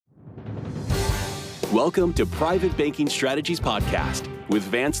Welcome to Private Banking Strategies Podcast with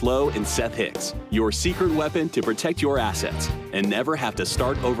Vance Lowe and Seth Hicks, your secret weapon to protect your assets and never have to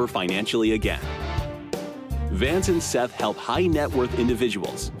start over financially again. Vance and Seth help high net worth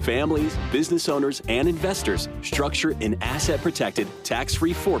individuals, families, business owners, and investors structure an asset-protected,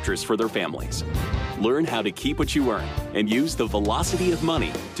 tax-free fortress for their families. Learn how to keep what you earn and use the velocity of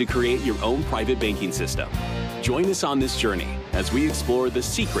money to create your own private banking system. Join us on this journey as we explore the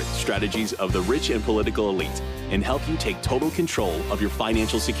secret strategies of the rich and political elite and help you take total control of your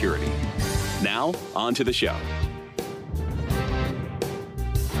financial security. Now, on to the show.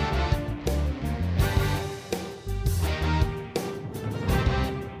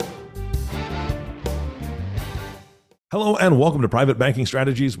 Hello and welcome to Private Banking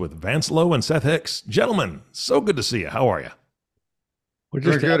Strategies with Vance Lowe and Seth Hicks. Gentlemen, so good to see you. How are you? We're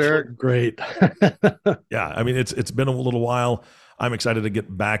just good, Eric. Great. Yeah, I mean, it's been a little while. I'm excited to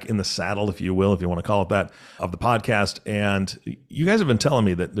get back in the saddle, if you will, if you want to call it that, of the podcast. And you guys have been telling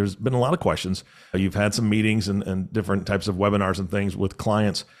me that there's been a lot of questions. You've had some meetings and different types of webinars and things with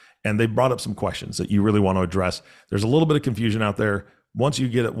clients, and they brought up some questions that you really want to address. There's a little bit of confusion out there. Once you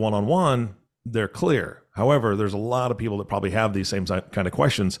get it one-on-one, they're clear. However, there's a lot of people that probably have these same kind of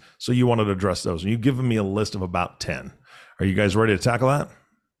questions, so you wanted to address those. And you've given me a list of about 10. Are you guys ready to tackle that?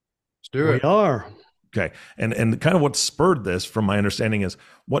 Let's do it. We are. Okay. And kind of what spurred this, from my understanding, is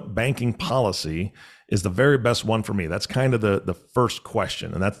what banking policy is the very best one for me? That's kind of the first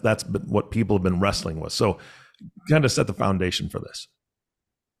question. And that's what people have been wrestling with. So kind of set the foundation for this.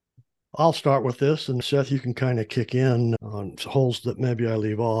 I'll start with this, and Seth, you can kind of kick in on holes that maybe I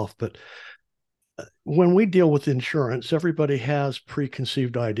leave off. But when we deal with insurance, everybody has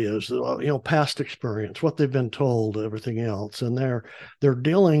preconceived ideas, past experience, what they've been told, everything else. And they're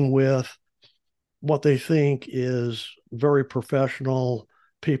dealing with what they think is very professional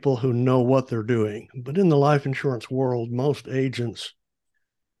people who know what they're doing. But in the life insurance world, most agents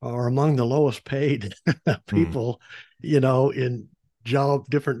are among the lowest paid people, in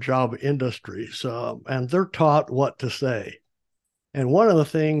different job industries. And they're taught what to say. And one of the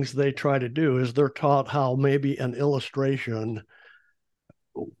things they try to do is they're taught how maybe an illustration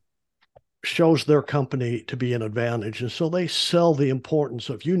shows their company to be an advantage. And so they sell the importance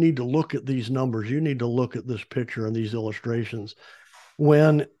of, you need to look at these numbers, you need to look at this picture and these illustrations,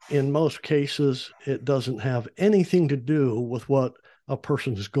 when in most cases, it doesn't have anything to do with what a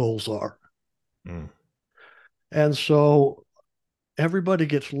person's goals are. And so everybody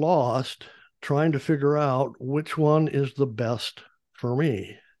gets lost trying to figure out which one is the best for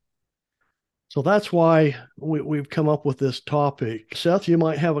me. So that's why we've come up with this topic. Seth, you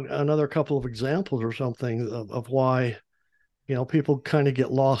might have another couple of examples or something of why, people kind of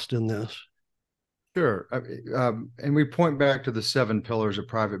get lost in this. Sure. And we point back to the 7 pillars of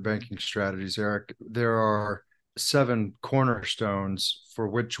private banking strategies, Eric. There are 7 cornerstones for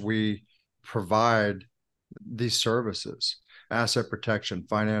which we provide these services: asset protection,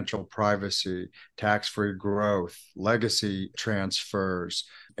 financial privacy, tax-free growth, legacy transfers.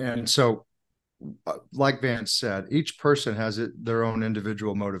 And so, like Vance said, each person has their own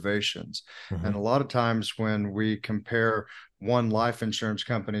individual motivations. Mm-hmm. And a lot of times when we compare one life insurance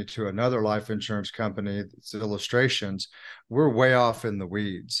company to another life insurance company, it's illustrations, we're way off in the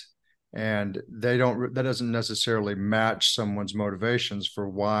weeds. And that doesn't necessarily match someone's motivations for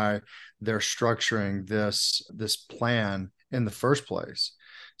why they're structuring this plan in the first place.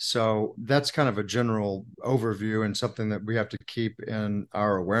 So that's kind of a general overview, and something that we have to keep in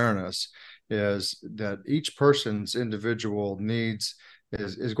our awareness is that each person's individual needs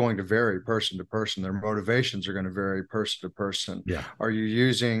is going to vary person to person. Their motivations are going to vary person to person. Yeah. Are you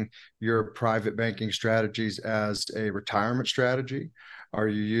using your private banking strategies as a retirement strategy? Are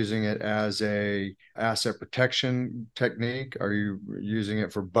you using it as a asset protection technique? Are you using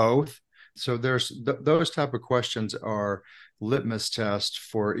it for both? So there's those type of questions are litmus tests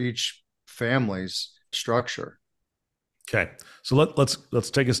for each family's structure. Okay, so let's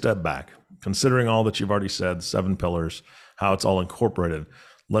take a step back. Considering all that you've already said, 7 pillars, how it's all incorporated,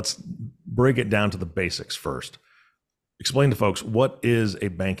 let's break it down to the basics first. Explain to folks, what is a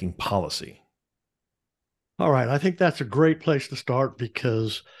banking policy? All right, I think that's a great place to start,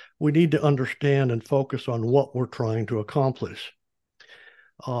 because we need to understand and focus on what we're trying to accomplish.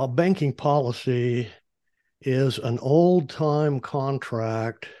 Banking policy is an old-time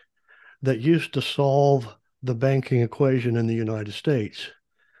contract that used to solve the banking equation in the United States.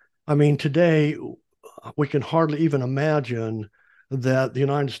 I mean, today, we can hardly even imagine that the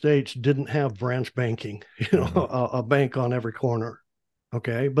United States didn't have branch banking, a bank on every corner,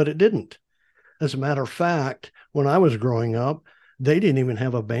 okay? But it didn't. As a matter of fact, when I was growing up, they didn't even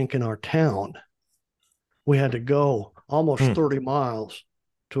have a bank in our town. We had to go almost Hmm. 30 miles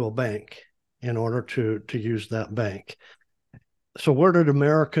to a bank in order to use that bank. So where did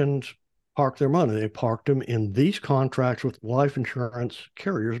Americans park their money? They parked them in these contracts with life insurance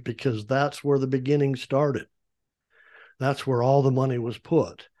carriers because that's where the beginning started. That's where all the money was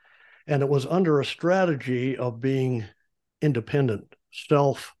put. And it was under a strategy of being independent,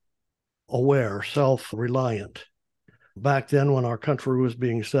 self-aware, self-reliant. Back then, when our country was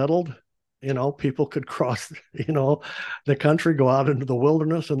being settled, people could cross, the country, go out into the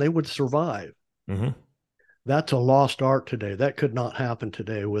wilderness, and they would survive. Mm-hmm. That's a lost art today. That could not happen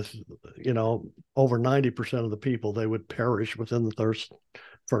today with, over 90% of the people, they would perish within the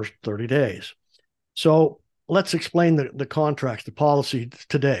first 30 days. So let's explain the contracts, the policy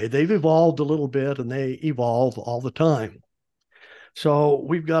today. They've evolved a little bit, and they evolve all the time. So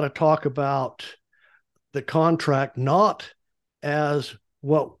we've got to talk about the contract not as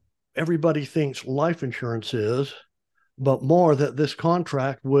what everybody thinks life insurance is, but more that this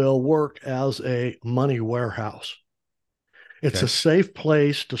contract will work as a money warehouse. It's Okay. a safe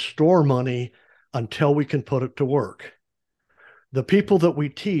place to store money until we can put it to work. The people that we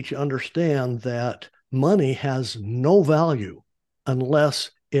teach understand that money has no value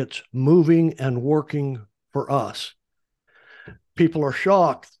unless it's moving and working for us. People are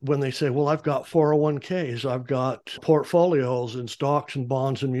shocked when they say, well, I've got 401ks, I've got portfolios in stocks and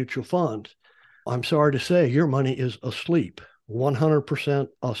bonds and mutual funds. I'm sorry to say, your money is asleep, 100%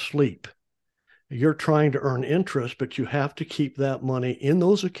 asleep. You're trying to earn interest, but you have to keep that money in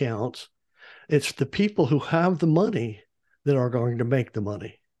those accounts. It's the people who have the money that are going to make the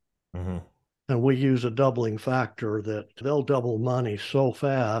money. Mm-hmm. And we use a doubling factor that they'll double money so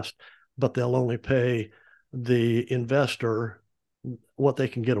fast, but they'll only pay the investor what they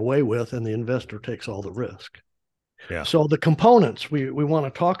can get away with, and the investor takes all the risk. Yeah. So the components, we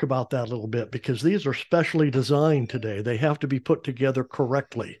want to talk about that a little bit because these are specially designed today. They have to be put together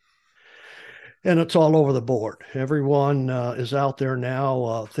correctly. And it's all over the board. Everyone is out there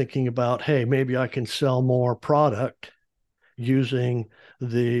now thinking about, hey, maybe I can sell more product using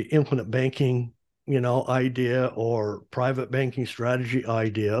the infinite banking, idea or private banking strategy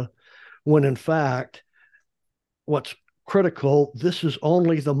idea, when in fact, what's critical, this is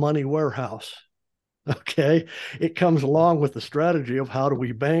only the money warehouse. Okay. It comes along with the strategy of how do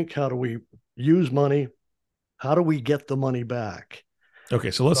we bank? How do we use money? How do we get the money back? Okay,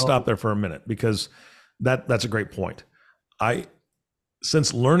 so let's stop there for a minute because that's a great point.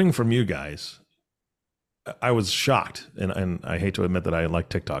 Since learning from you guys, I was shocked, and I hate to admit that I like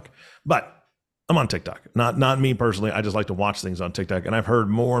TikTok, but I'm on TikTok. Not me personally. I just like to watch things on TikTok, and I've heard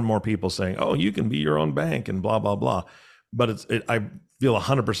more and more people saying, "Oh, you can be your own bank," and blah blah blah. But I feel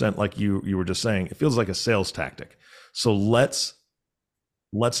 100% like you were just saying. It feels like a sales tactic. So let's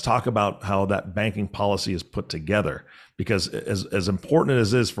talk about how that banking policy is put together, because as important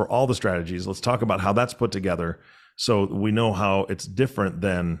as it is for all the strategies, let's talk about how that's put together so we know how it's different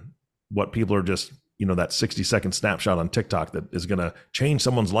than what people are just, that 60-second snapshot on TikTok that is going to change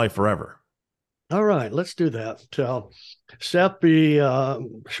someone's life forever. All right, let's do that. Seth, be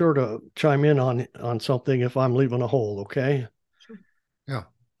sure to chime in on something if I'm leaving a hole, okay? Sure.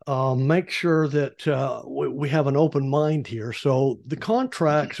 Yeah. Make sure that we have an open mind here. So the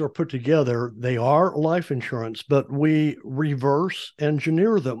contracts are put together. They are life insurance, but we reverse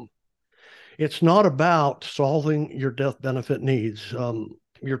engineer them. It's not about solving your death benefit needs.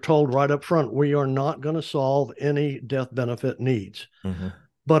 You're told right up front, we are not going to solve any death benefit needs. Mm-hmm.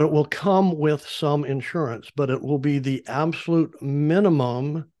 But it will come with some insurance, but it will be the absolute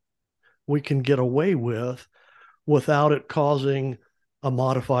minimum we can get away with without it causing a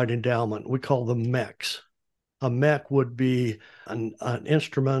modified endowment. We call them MECs. A MEC would be an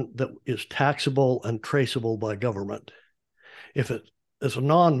instrument that is taxable and traceable by government. If it is a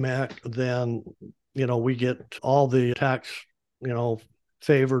non-MEC, then, we get all the tax,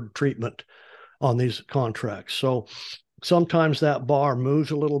 favored treatment on these contracts. So sometimes that bar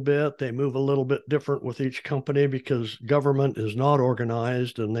moves a little bit. They move a little bit different with each company because government is not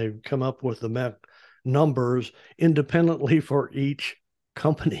organized, and they've come up with the MEC numbers independently for each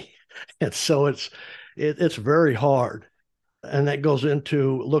company. And so it's very hard. And that goes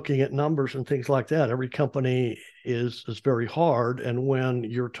into looking at numbers and things like that. Every company is very hard. And when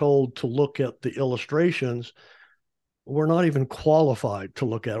you're told to look at the illustrations, we're not even qualified to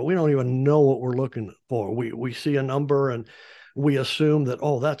look at it. We don't even know what we're looking for. We see a number and we assume that,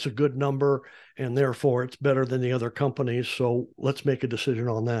 oh, that's a good number, and therefore it's better than the other companies. So let's make a decision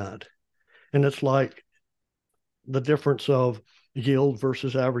on that. And it's like the difference of yield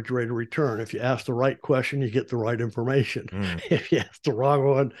versus average rate of return. If you ask the right question, you get the right information. If you ask the wrong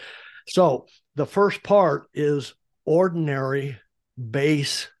one, So the first part is ordinary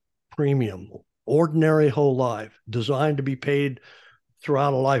base premium, ordinary whole life, designed to be paid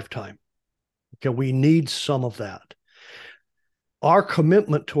throughout a lifetime. Okay, we need some of that. Our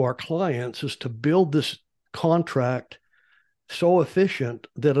commitment to our clients is to build this contract so efficient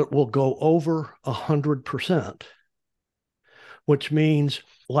that it will go over 100%, which means,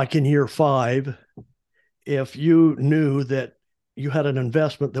 like in year 5, if you knew that you had an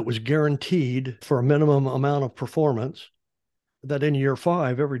investment that was guaranteed for a minimum amount of performance, that in year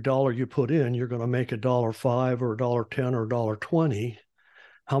 5, every dollar you put in, you're going to make $1.05 or $1.10 or $1.20.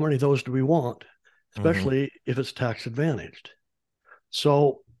 How many of those do we want? Especially if it's tax advantaged.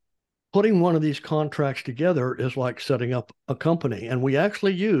 So putting one of these contracts together is like setting up a company. And we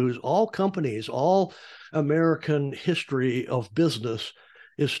actually use all companies, all American history of business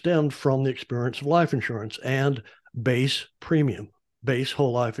is stemmed from the experience of life insurance and base premium, base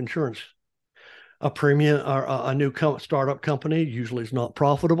whole life insurance. A premium or a new startup company usually is not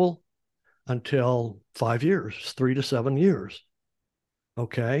profitable until 5 years, 3 to 7 years.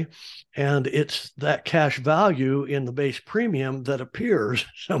 Okay. And it's that cash value in the base premium that appears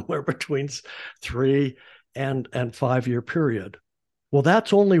somewhere between 3 and 5 year period. Well,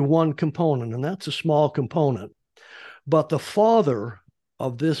 that's only one component, and that's a small component. But the father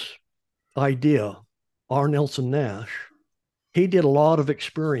of this idea, R. Nelson Nash, he did a lot of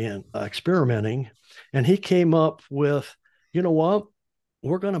experimenting, and he came up with, you know what?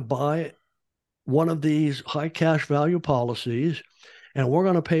 We're going to buy one of these high cash value policies, and we're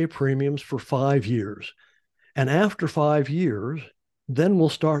going to pay premiums for 5 years. And after 5 years, then we'll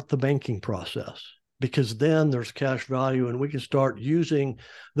start the banking process, because then there's cash value and we can start using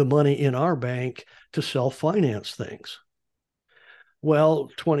the money in our bank to self-finance things. Well,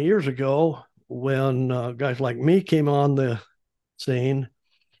 20 years ago, when guys like me came on the scene,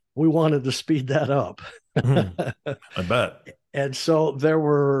 we wanted to speed that up. I bet. And so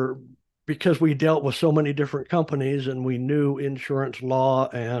because we dealt with so many different companies and we knew insurance law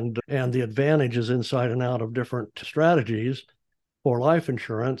and the advantages inside and out of different strategies for life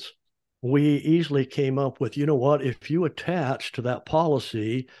insurance, we easily came up with, you know what, if you attach to that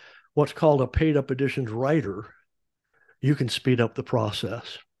policy what's called a paid up additions rider, you can speed up the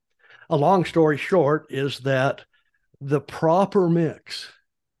process. A long story short is that the proper mix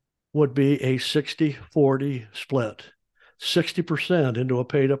would be a 60-40 split, 60% into a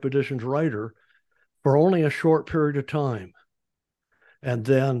paid up additions rider for only a short period of time, and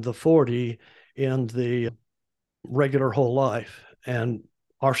then the 40 in the regular whole life. And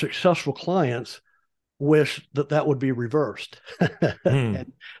our successful clients wish that would be reversed.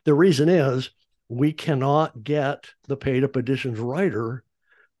 And the reason is we cannot get the paid up additions rider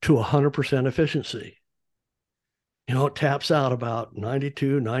to 100% efficiency. You know, it taps out about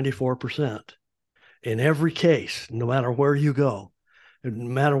 92, 94% in every case, no matter where you go. No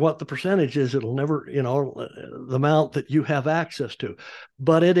matter what the percentage is, it'll never, the amount that you have access to.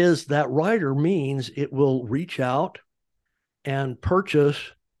 But it is that rider means it will reach out and purchase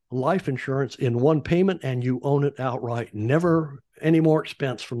life insurance in one payment, and you own it outright. Never any more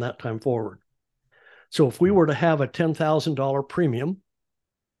expense from that time forward. So if we were to have a $10,000 premium,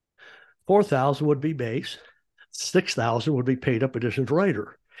 $4,000 would be base, $6,000 would be paid up additions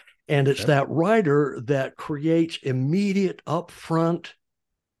rider. And it's that rider that creates immediate upfront,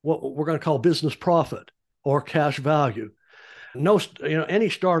 what we're going to call business profit or cash value. Any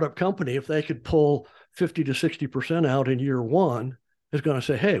startup company, if they could pull 50 to 60% out in year 1, is going to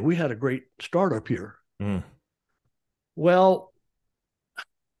say, hey, we had a great startup year. Well,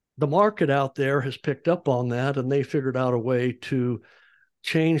 the market out there has picked up on that, and they figured out a way to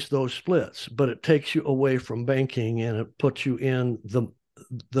change those splits, but it takes you away from banking and it puts you in the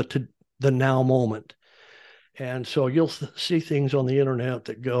now moment. And so you'll see things on the internet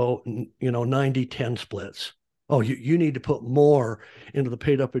that go, 90-10 splits. Oh, you need to put more into the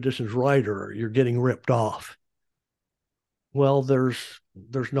paid up additions rider, or you're getting ripped off. Well, there's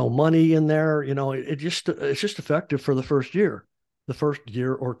no money in there. It's just effective for the first year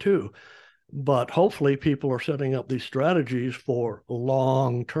or two. But hopefully people are setting up these strategies for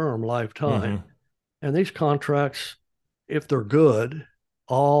long-term lifetime. And these contracts, if they're good,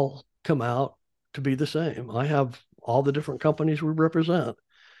 all come out to be the same. I have all the different companies we represent,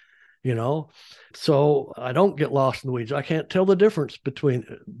 so I don't get lost in the weeds. I can't tell the difference between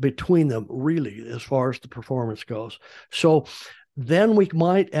them really as far as the performance goes. So then we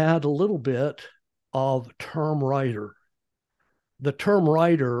might add a little bit of term rider. The term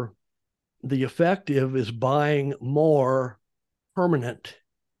rider, the effective is buying more permanent,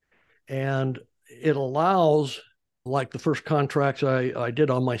 and it allows Like the first contracts I did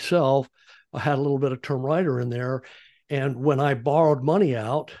on myself, I had a little bit of term rider in there. And when I borrowed money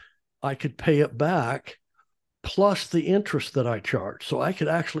out, I could pay it back plus the interest that I charged. So I could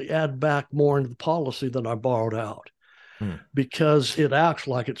actually add back more into the policy than I borrowed out because it acts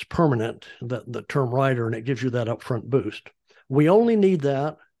like it's permanent, the term rider, and it gives you that upfront boost. We only need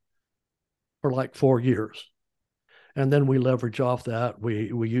that for like 4 years. And then we leverage off that.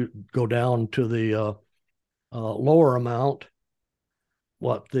 We go down to the lower amount,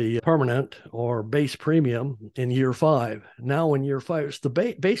 what the permanent or base premium in year 5. Now in year 5, it's the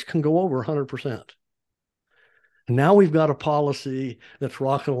base can go over 100%. Now we've got a policy that's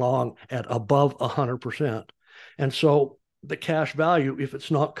rocking along at above 100%. And so the cash value, if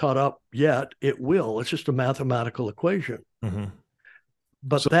it's not caught up yet, it will. It's just a mathematical equation. Mm-hmm.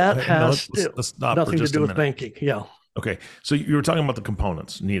 But so, that has let's nothing to do with banking. Yeah. Okay. So you were talking about the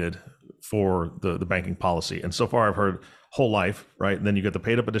components needed for the banking policy. And so far I've heard whole life, right? And then you get the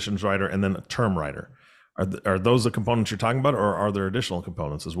paid up additions rider and then a term rider. Are those the components you're talking about, or are there additional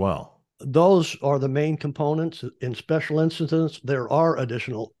components as well? Those are the main components. In special instances, there are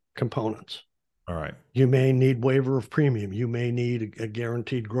additional components. All right. You may need waiver of premium. You may need a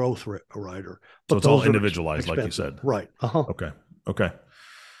guaranteed growth rider. But so it's all individualized, like you said. Right. Uh-huh. Okay.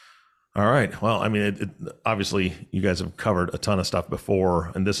 All right. Well, I mean, obviously you guys have covered a ton of stuff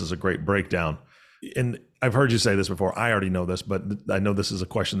before, and this is a great breakdown. And I've heard you say this before. I already know this, but I know this is a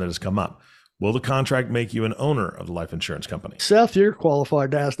question that has come up. Will the contract make you an owner of the life insurance company? Seth, you're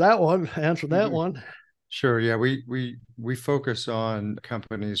qualified to ask that one. Answer that one. Sure. Yeah, we focus on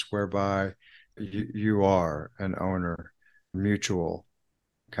companies whereby you are an owner, mutual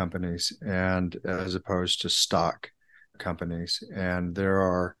companies, and as opposed to stock companies. And there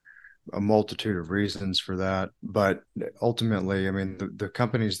are a multitude of reasons for that, but ultimately, I mean, the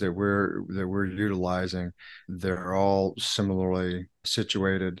companies that we're utilizing, they're all similarly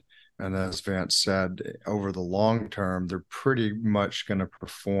situated. And as Vance said, over the long term, they're pretty much going to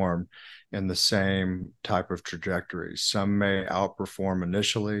perform in the same type of trajectory. Some may outperform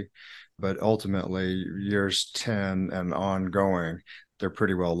initially, but ultimately, years 10 and ongoing, they're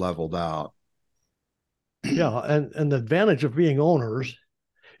pretty well leveled out. Yeah, and the advantage of being owners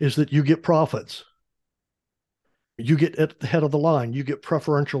is that you get profits. You get at the head of the line. You get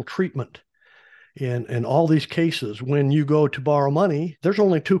preferential treatment. In all these cases, when you go to borrow money, there's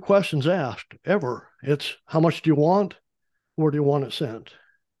only 2 questions asked ever. It's how much do you want? Where do you want it sent?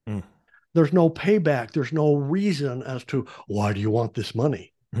 There's no payback. There's no reason as to why do you want this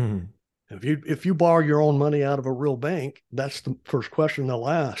money? If you borrow your own money out of a real bank, that's the first question they'll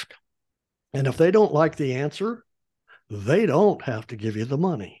ask. And if they don't like the answer, they don't have to give you the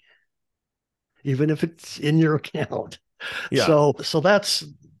money, even if it's in your account. Yeah. So that's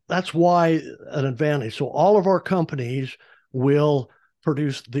why an advantage. So all of our companies will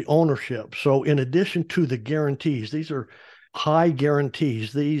produce the ownership. So in addition to the guarantees, these are high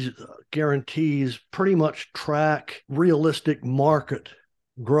guarantees. These guarantees pretty much track realistic market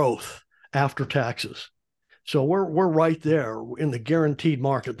growth after taxes. So we're right there in the guaranteed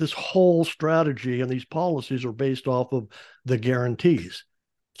market. This whole strategy and these policies are based off of the guarantees.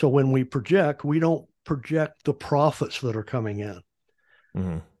 So when we project, we don't project the profits that are coming in.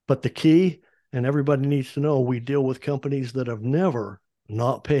 Mm-hmm. But the key, and everybody needs to know, we deal with companies that have never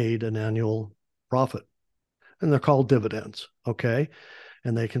not paid an annual profit. And they're called dividends, okay?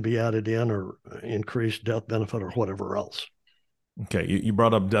 And they can be added in or increased death benefit or whatever else. Okay, you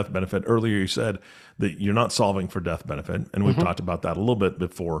brought up death benefit. Earlier you said that you're not solving for death benefit, and we've talked about that a little bit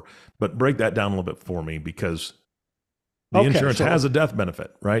before, but break that down a little bit for me, because the insurance has a death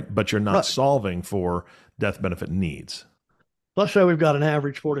benefit, right? But you're not solving for death benefit needs. Let's say we've got an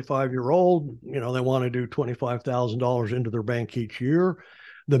average 45-year-old, they want to do $25,000 into their bank each year.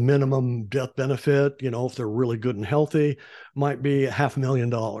 The minimum death benefit, if they're really good and healthy, might be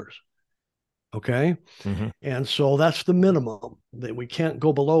 $500,000. Okay. Mm-hmm. And so that's the minimum that we can't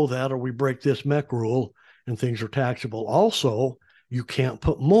go below that, or we break this MEC rule and things are taxable. Also, you can't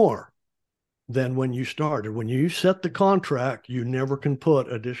put more than when you started. When you set the contract, you never can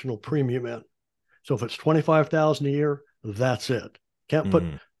put additional premium in. So if it's $25,000 a year, that's it. Can't put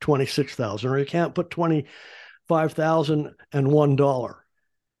 $26,000, or you can't put $25,001.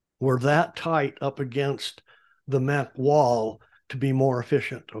 We're that tight up against the MEC wall to be more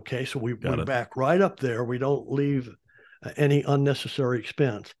efficient. Okay. So we back right up there. We don't leave any unnecessary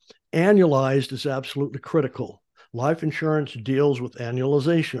expense. Annualized is absolutely critical. Life insurance deals with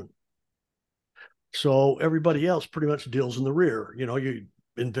annualization. So everybody else pretty much deals in the rear. You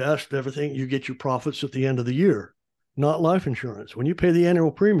invest everything, you get your profits at the end of the year, not life insurance. When you pay the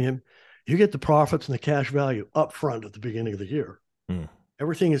annual premium, You get the profits and the cash value up front at the beginning of the year.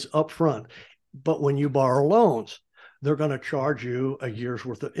 Everything is up front. But when you borrow loans, they're going to charge you a year's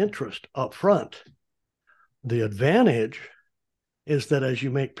worth of interest up front. The advantage is that as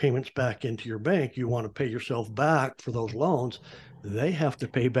you make payments back into your bank, you want to pay yourself back for those loans. They have to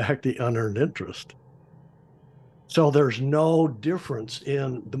pay back the unearned interest. So there's no difference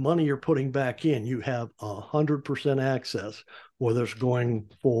in the money you're putting back in. You have 100% access, whether it's going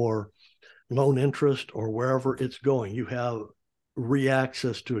for loan interest or wherever it's going. You have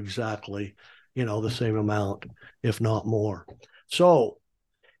re-access to exactly, the same amount, if not more. So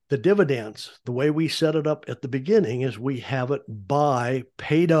the dividends, the way we set it up at the beginning is we have it buy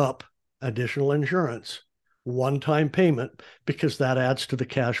paid up additional insurance, one-time payment, because that adds to the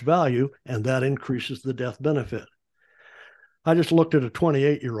cash value and that increases the death benefit. I just looked at a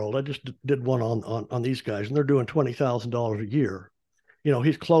 28-year-old. I just did one on these guys, and they're doing $20,000 a year.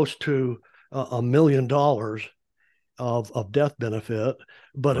 He's close to $1 million of death benefit.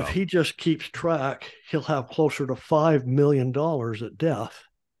 But If he just keeps track, he'll have closer to $5 million at death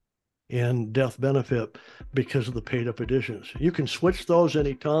in death benefit because of the paid up additions. You can switch those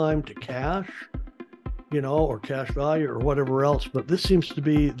anytime to cash, or cash value or whatever else. But this seems to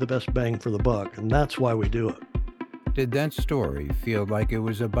be the best bang for the buck. And that's why we do it. Did that story feel like it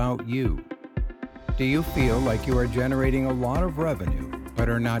was about you? Do you feel like you are generating a lot of revenue, but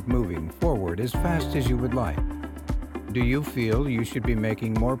are not moving forward as fast as you would like? Do you feel you should be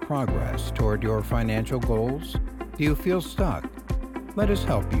making more progress toward your financial goals? Do you feel stuck? Let us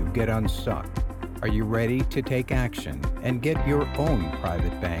help you get unstuck. Are you ready to take action and get your own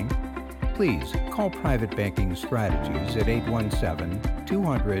private bank? Please call Private Banking Strategies at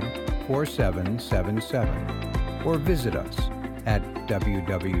 817-200-4777 or visit us at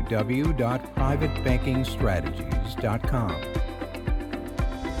www.privatebankingstrategies.com.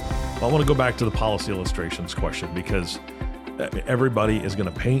 I want to go back to the policy illustrations question because everybody is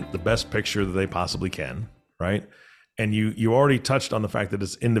going to paint the best picture that they possibly can, right? And you already touched on the fact that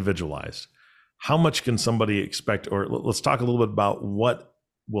it's individualized. How much can somebody expect, or let's talk a little bit about what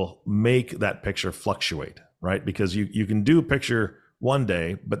will make that picture fluctuate, right? Because you can do a picture one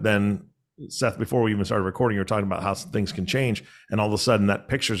day, but then Seth, before we even started recording, you were talking about how things can change, and all of a sudden that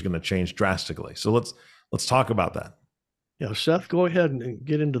picture is going to change drastically. So let's talk about that. Yeah, Seth, go ahead and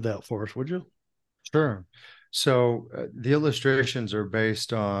get into that for us, would you? Sure. So the illustrations are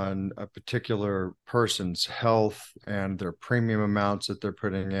based on a particular person's health and their premium amounts that they're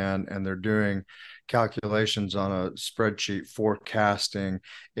putting in, and they're doing calculations on a spreadsheet forecasting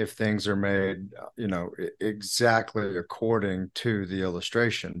if things are made, exactly according to the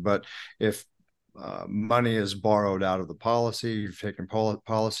illustration. But if money is borrowed out of the policy, you've taken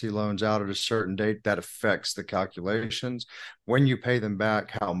policy loans out at a certain date, that affects the calculations. When you pay them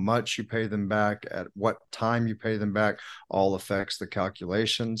back, how much you pay them back, at what time you pay them back, all affects the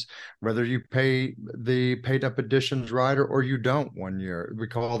calculations. Whether you pay the paid up additions rider or you don't 1 year, we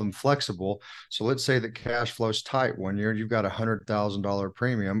call them flexible. So let's say that cash flow's tight 1 year, you've got $100,000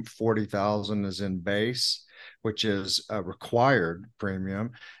 premium, $40,000 is in base, which is a required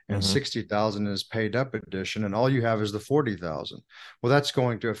premium, and 60,000 is paid up addition, and all you have is the 40,000. Well, that's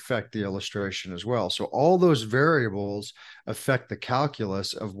going to affect the illustration as well. So all those variables affect the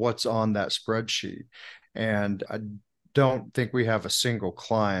calculus of what's on that spreadsheet. And I don't think we have a single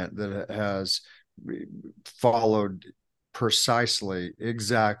client that has followed precisely,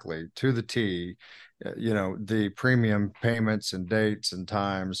 exactly to the T, the premium payments and dates and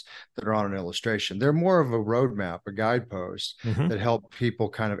times that are on an illustration. They're more of a roadmap, a guidepost that help people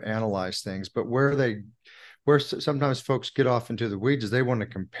kind of analyze things. But where sometimes folks get off into the weeds is they want to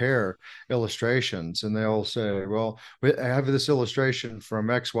compare illustrations, and they'll say, well, I have this illustration from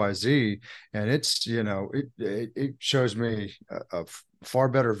XYZ, and it's, it shows me a far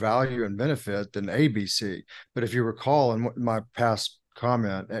better value and benefit than ABC. But if you recall in my past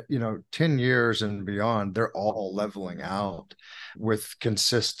comment, 10 years and beyond, they're all leveling out with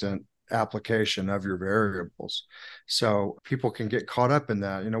consistent application of your variables. So people can get caught up in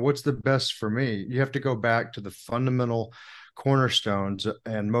that. What's the best for me? You have to go back to the fundamental cornerstones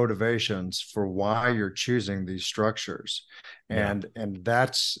and motivations for why you're choosing these structures. And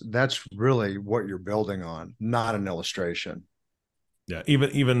that's really what you're building on, not an illustration. Yeah,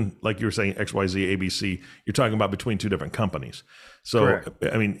 even like you were saying, XYZ, ABC, you're talking about between two different companies. So, correct.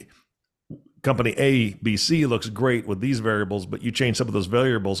 I mean, company A, B, C looks great with these variables, but you change some of those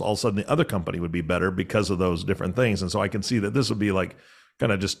variables, all of a sudden the other company would be better because of those different things. And so I can see that this would be like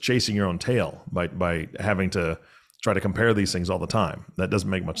kind of just chasing your own tail by having to try to compare these things all the time. That doesn't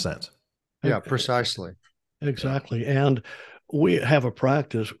make much sense. Yeah, precisely. Exactly. And we have a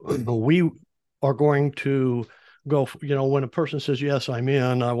practice. We are going to go, when a person says, yes, I'm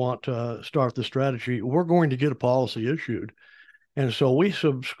in, I want to start the strategy, we're going to get a policy issued. And so we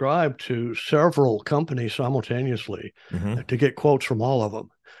subscribe to several companies simultaneously to get quotes from all of them.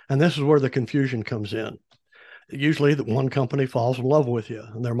 And this is where the confusion comes in. Usually the one company falls in love with you,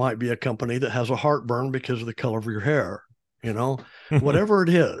 and there might be a company that has a heartburn because of the color of your hair, whatever it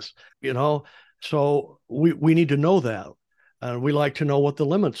is, so we need to know that. And we like to know what the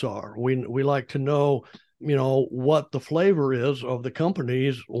limits are. We like to know, what the flavor is of the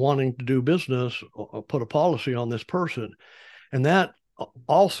companies wanting to do business, put a policy on this person. And that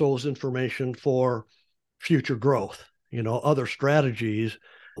also is information for future growth, other strategies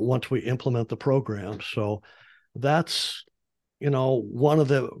once we implement the program. So that's, one of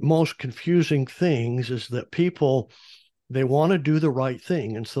the most confusing things is that people, they want to do the right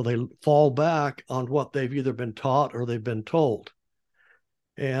thing. And so they fall back on what they've either been taught or they've been told.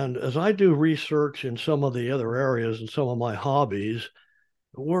 And as I do research in some of the other areas and some of my hobbies,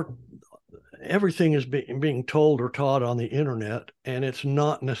 everything is being told or taught on the internet, and it's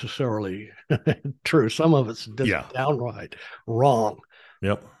not necessarily true. Some of it's just downright wrong.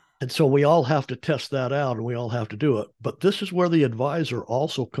 Yep. And so we all have to test that out, and we all have to do it. But this is where the advisor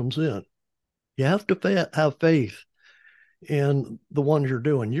also comes in. You have to have faith in the ones you're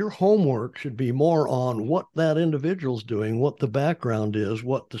doing. Your homework should be more on what that individual's doing, what the background is,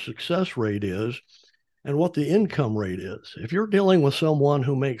 what the success rate is, and what the income rate is. If you're dealing with someone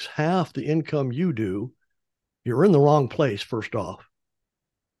who makes half the income you do, you're in the wrong place, first off.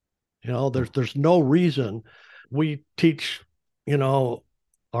 There's no reason. We teach,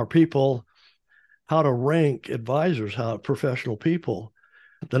 our people how to rank advisors, how professional people.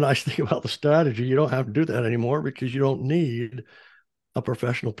 The nice thing about the strategy, you don't have to do that anymore because you don't need a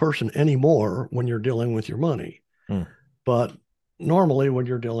professional person anymore when you're dealing with your money. But normally when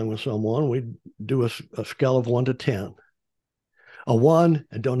you're dealing with someone, we do a scale of 1 to 10. A 1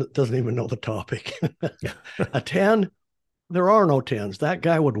 doesn't even know the topic. A 10, there are no 10s. That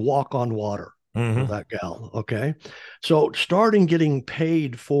guy would walk on water, or that gal. Okay. So starting getting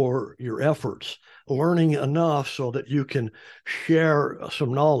paid for your efforts, learning enough so that you can share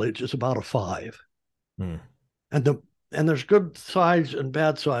some knowledge is about a 5. And there's good sides and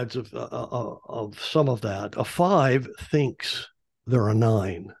bad sides of some of that. A 5 thinks they're a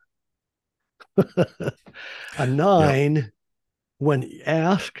 9. A 9, when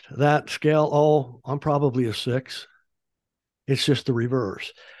asked that scale, I'm probably a 6. It's just the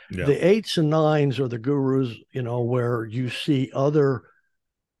reverse. The 8s and 9s are the gurus, where you see other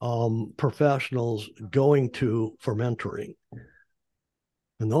professionals going to for mentoring.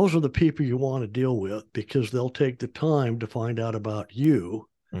 And those are the people you want to deal with because they'll take the time to find out about you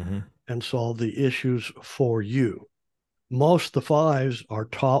and solve the issues for you. Most of the 5s are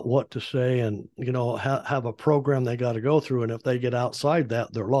taught what to say and, have a program they got to go through. And if they get outside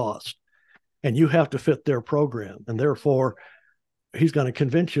that, they're lost. And you have to fit their program. And therefore, he's going to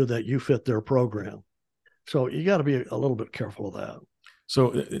convince you that you fit their program. So you got to be a little bit careful of that.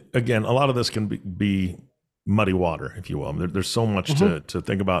 So again, a lot of this can be muddy water, if you will. There's so much to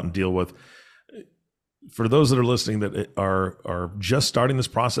think about and deal with. For those that are listening that are just starting this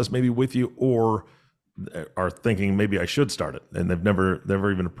process, maybe with you, or are thinking maybe I should start it, and they've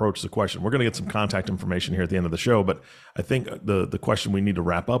never even approached the question. We're going to get some contact information here at the end of the show, but I think the question we need to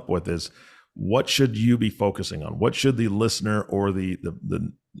wrap up with is, what should you be focusing on? What should the listener or the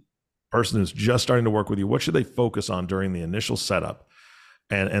person who's just starting to work with you, what should they focus on during the initial setup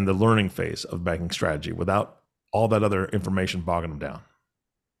and the learning phase of banking strategy without all that other information bogging them down?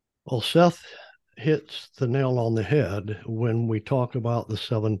 Well, Seth hits the nail on the head when we talk about the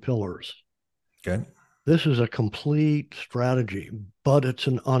 7 pillars. Okay. This is a complete strategy, but it's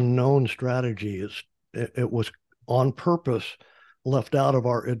an unknown strategy. It was on purpose left out of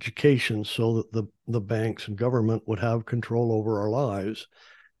our education so that the banks and government would have control over our lives.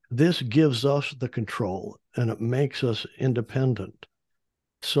 This gives us the control and it makes us independent.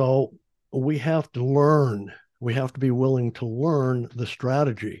 So we have to learn. We have to be willing to learn the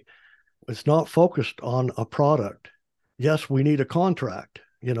strategy. It's not focused on a product. Yes, we need a contract,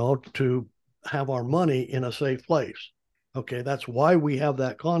 to have our money in a safe place. Okay, that's why we have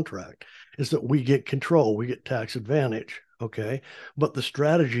that contract, is that we get control, we get tax advantage. Okay, but the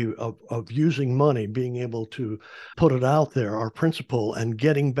strategy of using money, being able to put it out there, our principal, and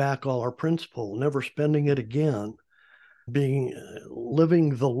getting back all our principal, never spending it again,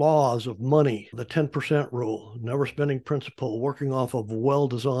 living the laws of money, the 10% rule, never spending principal, working off of a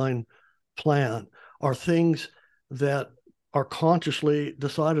well-designed plan, are things that are consciously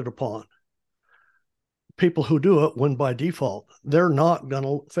decided upon. people who do it win by default. They're not going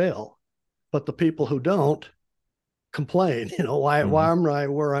to fail. But the people who don't complain, why am I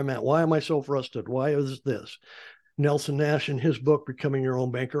where I'm at? Why am I so frustrated? Why is this? Nelson Nash, in his book, Becoming Your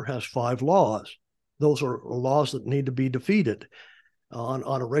Own Banker, has 5 laws. Those are laws that need to be defeated on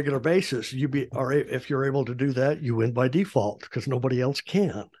a regular basis. If you're able to do that, you win by default because nobody else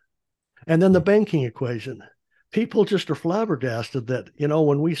can. And then the banking equation. People just are flabbergasted that,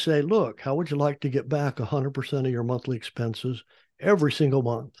 when we say, look, how would you like to get back 100% of your monthly expenses every single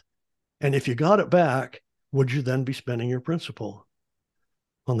month? And if you got it back, would you then be spending your principal?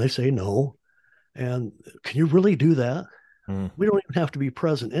 And they say no. And can you really do that? We don't even have to be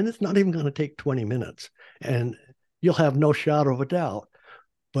present. And it's not even going to take 20 minutes. And you'll have no shadow of a doubt.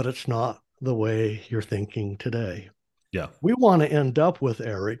 But it's not the way you're thinking today. Yeah. We want to end up with,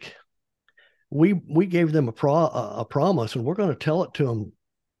 Eric, we gave them a promise, and we're going to tell it to them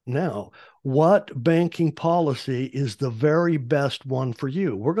now. What banking policy is the very best one for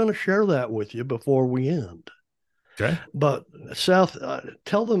you? We're going to share that with you before we end. Okay. But Seth,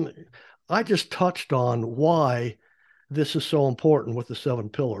 tell them, I just touched on why this is so important with the 7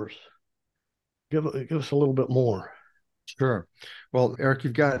 pillars. Give us a little bit more. Sure. Well, Eric,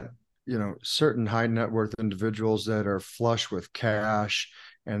 you've got, certain high net worth individuals that are flush with cash,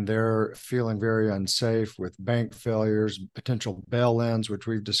 and they're feeling very unsafe with bank failures, potential bail-ins, which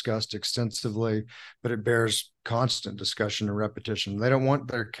we've discussed extensively, but it bears constant discussion and repetition. They don't want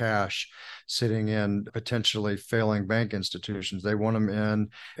their cash sitting in potentially failing bank institutions. They want them in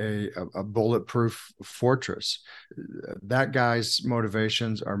a bulletproof fortress. That guy's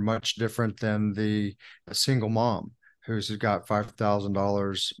motivations are much different than the single mom who's got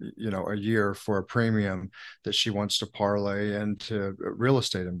 $5,000, a year for a premium that she wants to parlay into real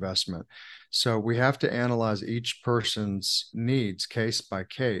estate investment. So we have to analyze each person's needs case by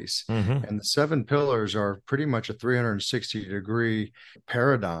case. And the 7 pillars are pretty much a 360-degree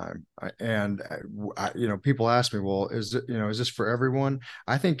paradigm. And, people ask me, well, is this for everyone?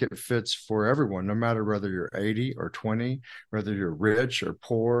 I think it fits for everyone, no matter whether you're 80 or 20, whether you're rich or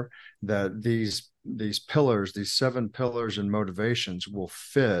poor, that these pillars, these 7 pillars and motivations will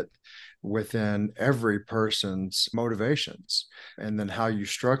fit within every person's motivations. And then how you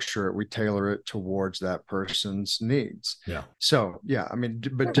structure it, we tailor it towards that person's needs. Yeah. So,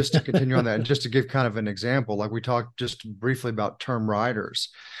 but just to continue on that, and just to give kind of an example, like we talked just briefly about term riders.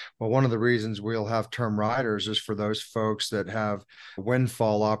 Well, one of the reasons we'll have term riders is for those folks that have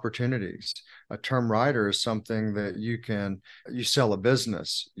windfall opportunities. A term rider is something that you sell a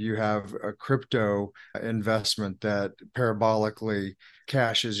business, you have a crypto investment that parabolically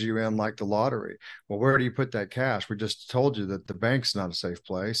cashes you in like the lottery. Well, where do you put that cash? We just told you that the bank's not a safe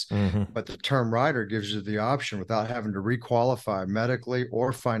place, but the term rider gives you the option without having to requalify medically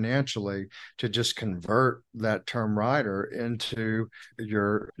or financially to just convert that term rider into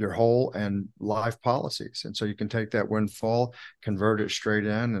your whole and life policies. And so you can take that windfall, convert it straight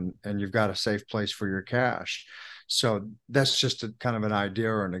in, and you've got a safe place for your cash. So that's just a kind of an idea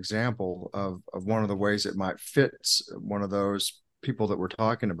or an example of one of the ways it might fit one of those people that we're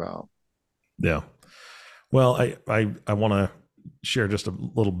talking about. Yeah. Well, I want to share just a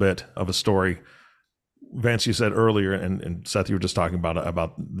little bit of a story. Vance, you said earlier, and Seth, you were just talking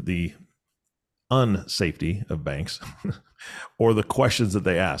about the unsafety of banks or the questions that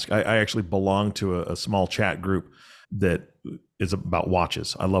they ask. I actually belong to a small chat group that is about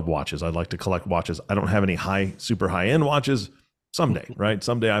watches. I love watches. I'd like to collect watches. I don't have any super high end watches. Someday, right?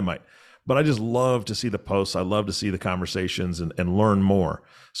 Someday I might. But I just love to see the posts. I love to see the conversations and learn more.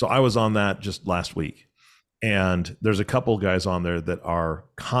 So I was on that just last week. And there's a couple guys on there that are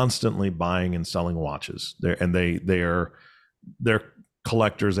constantly buying and selling watches. They're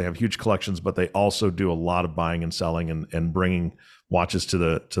collectors. They have huge collections, but they also do a lot of buying and selling and bringing watches to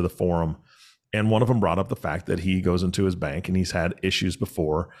the forum. And one of them brought up the fact that he goes into his bank and he's had issues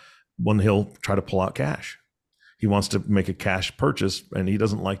before when he'll try to pull out cash. He wants to make a cash purchase and he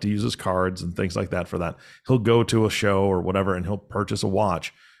doesn't like to use his cards and things like that for that. He'll go to a show or whatever and he'll purchase a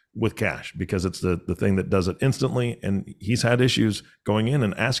watch with cash because it's the thing that does it instantly. And he's had issues going in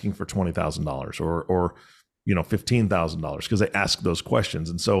and asking for $20,000 or $15,000 because they ask those questions.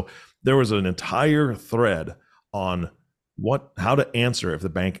 And so there was an entire thread on how to answer if the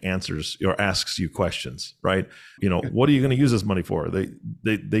bank answers or asks you questions, right? What are you going to use this money for?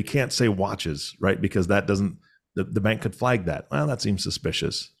 They can't say watches, right? Because that doesn't, the bank could flag that. Well, that seems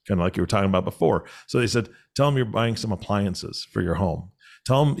suspicious, kind of like you were talking about before. So they said, tell them you're buying some appliances for your home.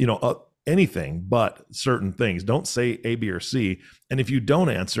 Tell them, anything but certain things. Don't say A, B, or C. And if you don't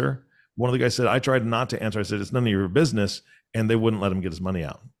answer, one of the guys said, I tried not to answer. I said, it's none of your business. And they wouldn't let him get his money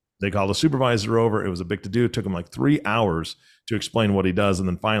out. They called a supervisor over. It was a big to do. It took him like 3 hours to explain what he does. And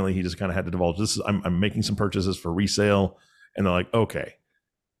then finally he just kind of had to divulge, I'm making some purchases for resale. And they're like, okay.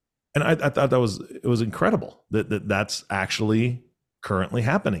 And I thought it was incredible that's actually currently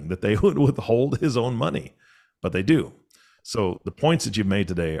happening, that they would withhold his own money, but they do. So the points that you've made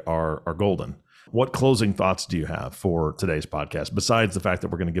today are golden. What closing thoughts do you have for today's podcast, besides the fact that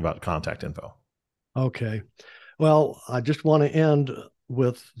we're going to give out contact info? Okay. Well, I just want to end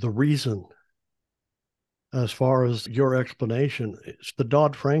with the reason. As far as your explanation, it's the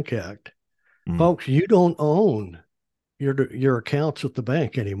Dodd-Frank Act. Folks, you don't own your accounts at the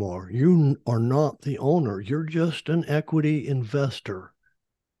bank anymore. You are not the owner. You're just an equity investor.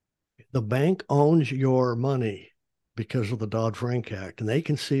 The bank owns your money because of the Dodd-Frank Act, and they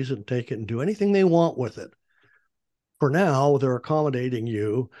can seize it and take it and do anything they want with it. For now, they're accommodating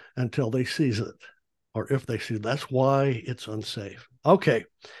you until they seize it, or if they seize it. That's why it's unsafe. Okay.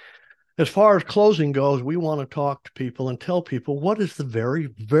 As far as closing goes, we want to talk to people and tell people what is the very,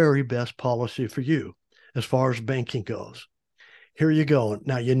 very best policy for you as far as banking goes. Here you go.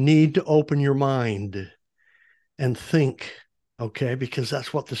 Now, you need to open your mind and think, okay, because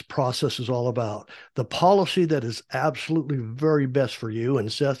that's what this process is all about. The policy that is absolutely very best for you,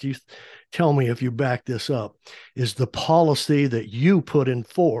 and Seth, you tell me if you back this up, is the policy that you put in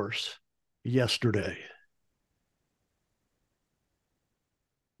force yesterday.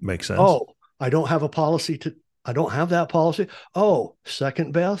 Makes sense. Oh, I don't have that policy. Oh,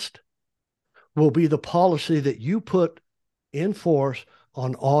 second best will be the policy that you put in force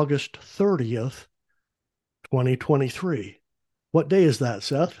on August 30th, 2023. What day is that,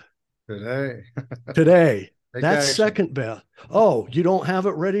 Seth? Today. Today. That's action. Second best. Oh, you don't have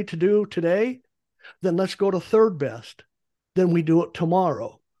it ready to do today? Then let's go to third best. Then we do it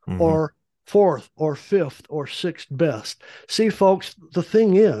tomorrow. Or fourth or fifth or sixth best. See, folks, the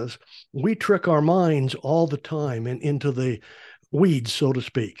thing is, we trick our minds all the time and into the weeds, so to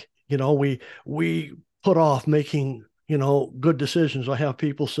speak. We put off making, good decisions. I have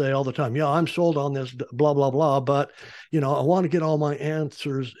people say all the time, yeah, I'm sold on this, blah, blah, blah, but, I want to get all my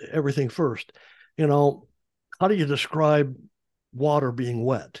answers, everything first. How do you describe water being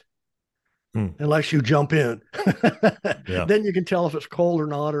wet? Unless you jump in. Yeah. Then you can tell if it's cold or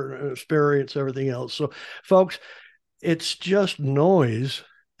not, or experience everything else. So, folks, it's just noise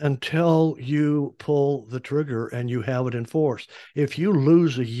until you pull the trigger and you have it in force. If you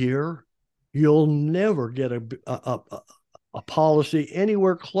lose a year, you'll never get a policy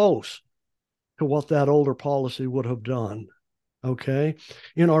anywhere close to what that older policy would have done. Okay.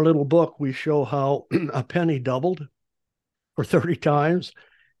 In our little book, we show how a penny doubled for 30 times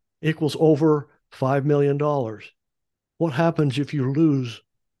equals over $5 million. What happens if you lose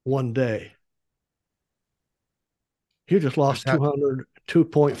one day? You just lost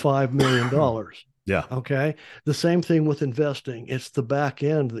 $2.5 million. Yeah. Okay. The same thing with investing. It's the back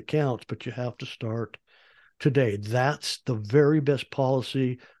end that counts, but you have to start today. That's the very best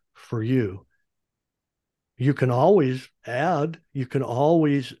policy for you. You can always add, you can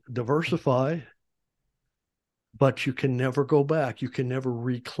always diversify, but you can never go back. You can never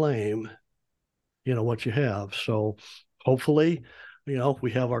reclaim, what you have. So hopefully,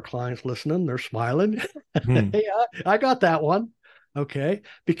 we have our clients listening. They're smiling. Hey, I got that one. Okay.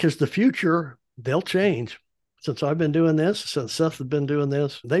 Because the future, they'll change. Since I've been doing this, since Seth has been doing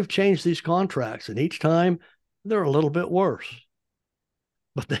this, they've changed these contracts. And each time they're a little bit worse,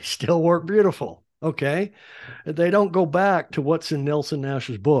 but they still work beautiful. Okay. They don't go back to what's in Nelson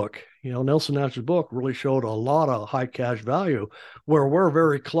Nash's book. Nelson Nash's book really showed a lot of high cash value where we're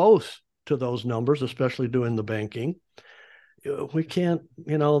very close to those numbers, especially doing the banking. We can't,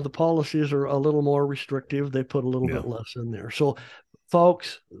 the policies are a little more restrictive. They put a little bit less in there. So,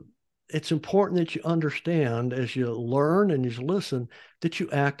 folks, it's important that you understand as you learn and you listen that you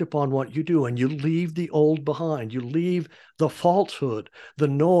act upon what you do and you leave the old behind. You leave the falsehood, the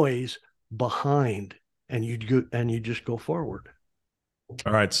noise behind, and you just go forward.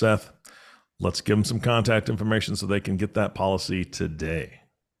 All right, Seth, let's give them some contact information so they can get that policy today.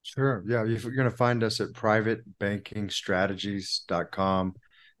 Sure. Yeah. You're going to find us at privatebankingstrategies.com.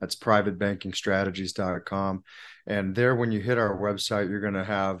 That's privatebankingstrategies.com. And there, when you hit our website, you're going to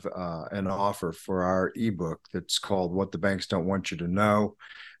have an offer for our ebook that's called What the Banks Don't Want You to Know.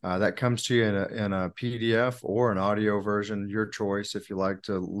 That comes to you in a PDF or an audio version, your choice. If you like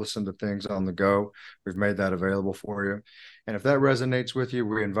to listen to things on the go, we've made that available for you. And if that resonates with you,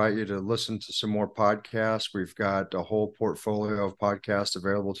 we invite you to listen to some more podcasts. We've got a whole portfolio of podcasts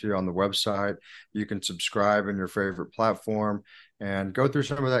available to you on the website. You can subscribe in your favorite platform. and go through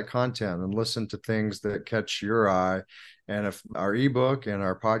some of that content and listen to things that catch your eye. And if our ebook and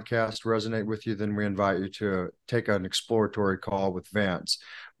our podcast resonate with you, then we invite you to take an exploratory call with Vance,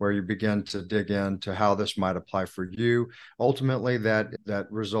 where you begin to dig into how this might apply for you. Ultimately, that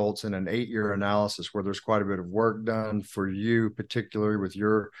results in an 8-year analysis where there's quite a bit of work done for you, particularly with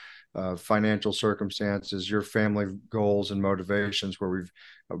your financial circumstances, your family goals and motivations, where we've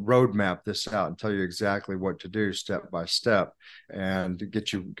roadmapped this out and tell you exactly what to do step by step and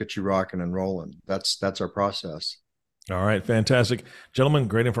get you rocking and rolling. That's our process. All right. Fantastic. Gentlemen,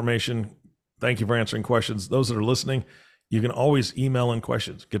 great information. Thank you for answering questions. Those that are listening, you can always email in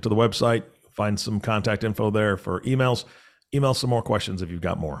questions. Get to the website, find some contact info there for emails. Email some more questions if you've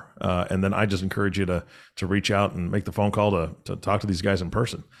got more. And then I just encourage you to reach out and make the phone call to talk to these guys in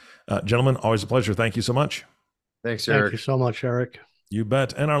person. Gentlemen, always a pleasure. Thank you so much. Thanks, Eric. Thank you so much, Eric. You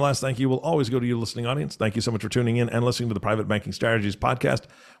bet. And our last thank you will always go to you, listening audience. Thank you so much for tuning in and listening to the Private Banking Strategies podcast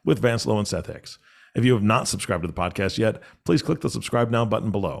with Vance Lowe and Seth Hicks. If you have not subscribed to the podcast yet, please click the subscribe now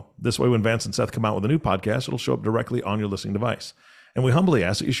button below. This way, when Vance and Seth come out with a new podcast, it'll show up directly on your listening device. And we humbly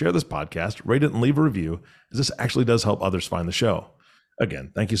ask that you share this podcast, rate it, and leave a review, as this actually does help others find the show.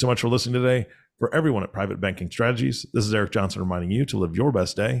 Again, thank you so much for listening today. For everyone at Private Banking Strategies, this is Eric Johnson reminding you to live your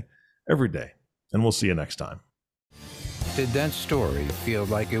best day every day. And we'll see you next time. Did that story feel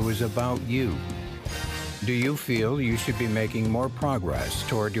like it was about you? Do you feel you should be making more progress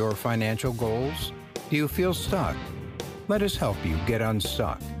toward your financial goals? Do you feel stuck? Let us help you get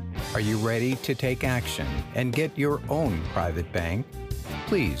unstuck. Are you ready to take action and get your own private bank?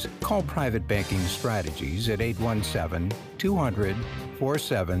 Please call Private Banking Strategies at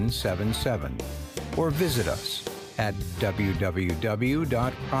 817-200-4777 or visit us at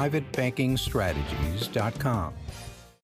www.privatebankingstrategies.com.